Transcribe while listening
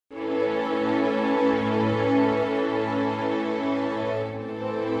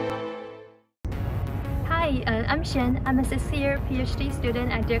I'm Shen. I'm a 6th-year PhD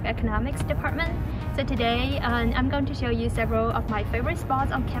student at Duke Economics department. So today I'm going to show you several of my favorite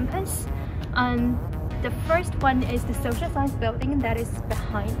spots on campus. The first one is the social science building that is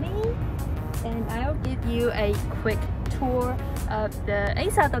behind me. And I'll give you a quick tour of the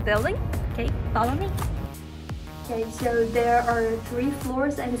inside of the building. Okay, follow me. Okay, so there are 3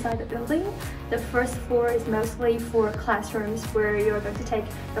 floors inside the building. The first floor is mostly for classrooms where you're going to take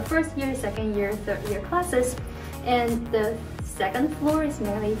the first year, second year, third year classes. And the second floor is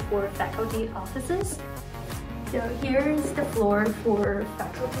mainly for faculty offices. So here is the floor for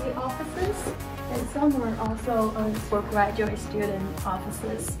faculty offices. And some are also for graduate student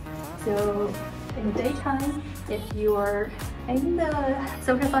offices. So in the daytime, if you are in the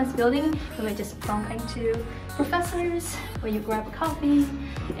social science building, you may just bump into professors when you grab a coffee,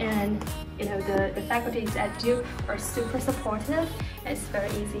 and the faculties at Duke are super supportive. It's very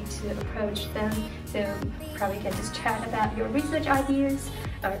easy to approach them, so probably can just chat about your research ideas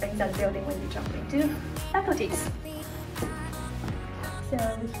or things at the building when you jump into faculties. So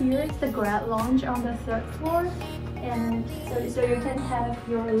here's the grad lounge on the 3rd floor. And so you can have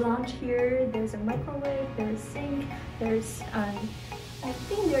your lunch here. There's a microwave, there's a sink, there's I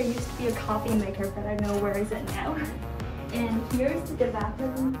think there used to be a coffee maker, but I don't know where is it now. And here's the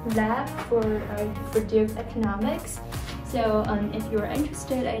development lab for Duke Economics. So if you're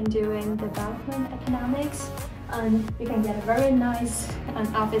interested in doing development economics, you can get a very nice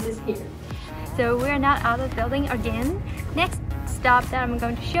offices here. So we're not out of the building again. Next stop that I'm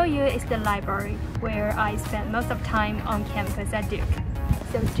going to show you is the library, where I spend most of the time on campus at Duke.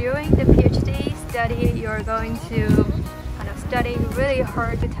 So during the PhD study, you're going to study really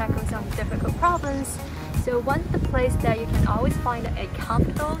hard to tackle some difficult problems. So one of the places that you can always find a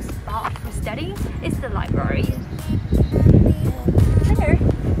comfortable spot for study is the library. There.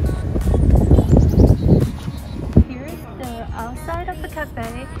 Here's the outside of the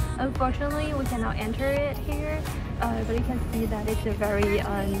cafe. Unfortunately, we cannot enter it here. But you can see that it's a very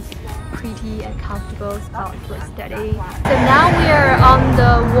pretty and comfortable spot for study. So now we are on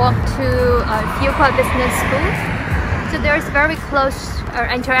the walk to Duke Business School. So there's very close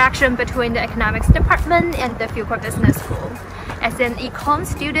interaction between the economics department and the Duke Business School. As an econ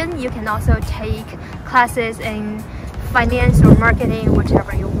student, you can also take classes in finance or marketing,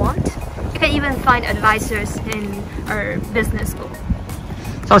 whichever you want. You can even find advisors in our business school.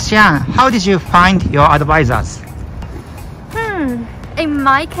 So Xian, how did you find your advisors? In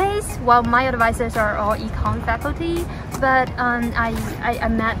my case, well, my advisors are all econ faculty, but I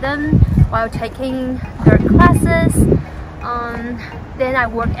met them while taking their classes. Then I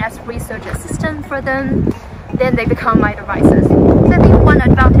work as research assistant for them. Then they become my advisors. So I think one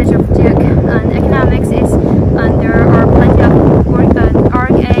advantage of Duke Economics is there are plenty of RA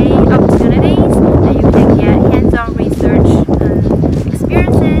opportunities, and you can get hands-on research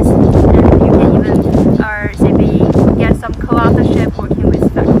experiences, and you can even maybe get some co-authorship working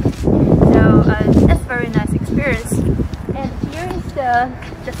with faculty. So that's a very nice experience. And here is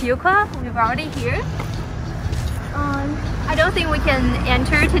the Fuqua. We're already here. I don't think we can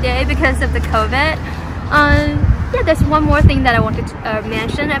enter today because of the COVID. Yeah, there's one more thing that I wanted to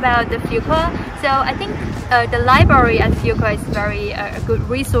mention about the Fuqua. So I think the library at Fuqua is very a good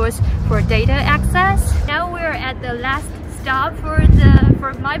resource for data access. Now we're at the last stop for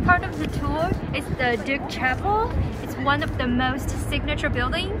my part of the tour. It's the Duke Chapel. It's one of the most signature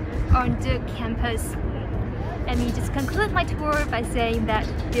buildings on Duke campus. Let me just conclude my tour by saying that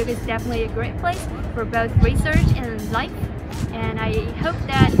Duke is definitely a great place for both research and life. And I hope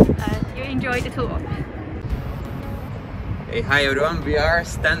that you enjoyed the tour. Hey, hi everyone, we are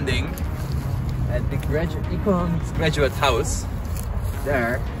standing at the Econ's graduate house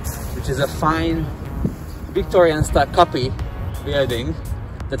there, which is a fine Victorian style copy building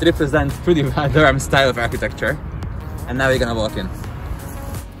that represents pretty well Durham style of architecture. And now we're gonna walk in.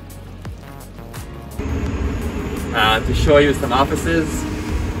 To show you some offices,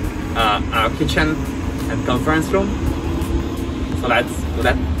 our kitchen and conference room. So let's do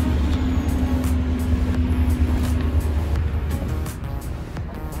that.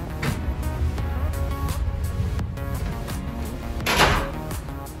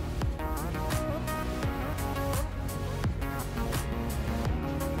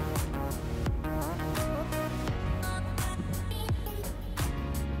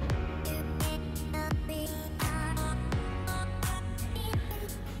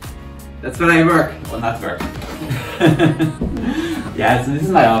 That's when I work. Well, not work. Yeah, so this is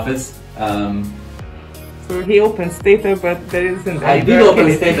my office. So he opens data, but there isn't. I did open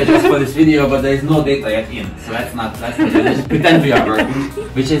data just for this video, but there is no data yet in. So let's just pretend we are working,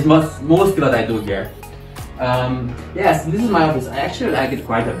 which is mostly what I do here. Yes, this is my office. I actually like it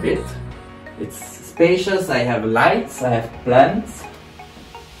quite a bit. It's spacious, I have lights, I have plants,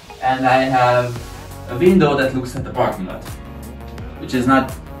 and I have a window that looks at the parking lot, which is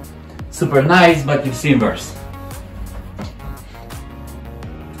not super nice, but you've seen worse.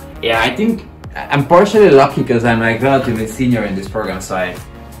 Yeah, I think I'm partially lucky because I'm like relatively senior in this program, so I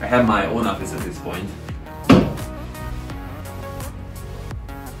have my own office at this point.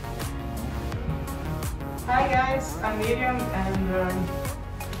 Hi guys, I'm Miriam, and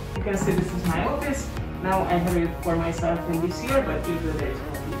you can see this is my office. Now I have it for myself in this year, but usually there's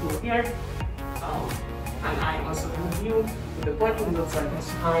more people here. And I also have a view of the parking lot, so I can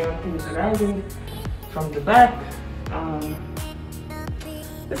see how everything is arriving from the back.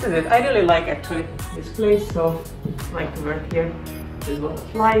 This is it. I really like actually this place, so I like to work here. There's a lot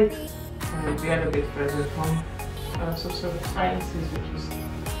of light, and we are a bit further from social sciences, which is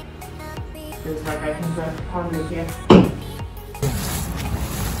feels like I can work hardly here.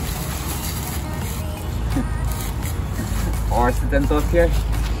 Or sit and talk here,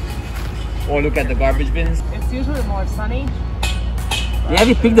 or look at the garbage bins. It's usually more sunny. Yeah,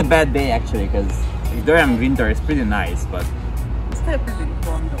 we picked a bad day actually, because during winter it's pretty nice, but It's still pretty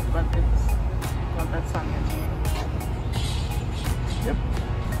warm though, but it's not that sunny actually. yep.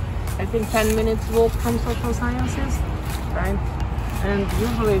 I think 10 minutes walk from social sciences, right? And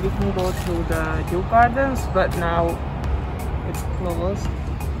usually we can go to the Duke Gardens, but now it's closed.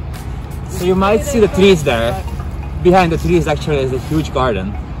 So you might see the trees there. Behind the trees actually is a huge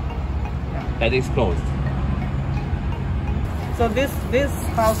garden that is closed. So this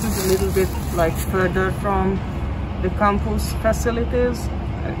house is a little bit like further from the campus facilities.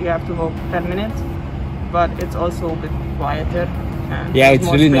 You have to walk 10 minutes, but it's also a bit quieter. And Yeah, it's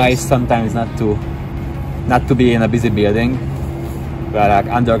more really space. nice sometimes not to be in a busy building where like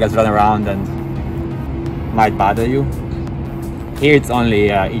undergrads run around and might bother you. Here it's only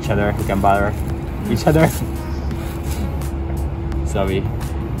each other who can bother each other. So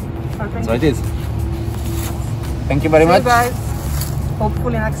it is. Thank you very See much. you guys.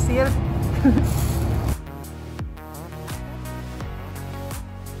 Hopefully next year.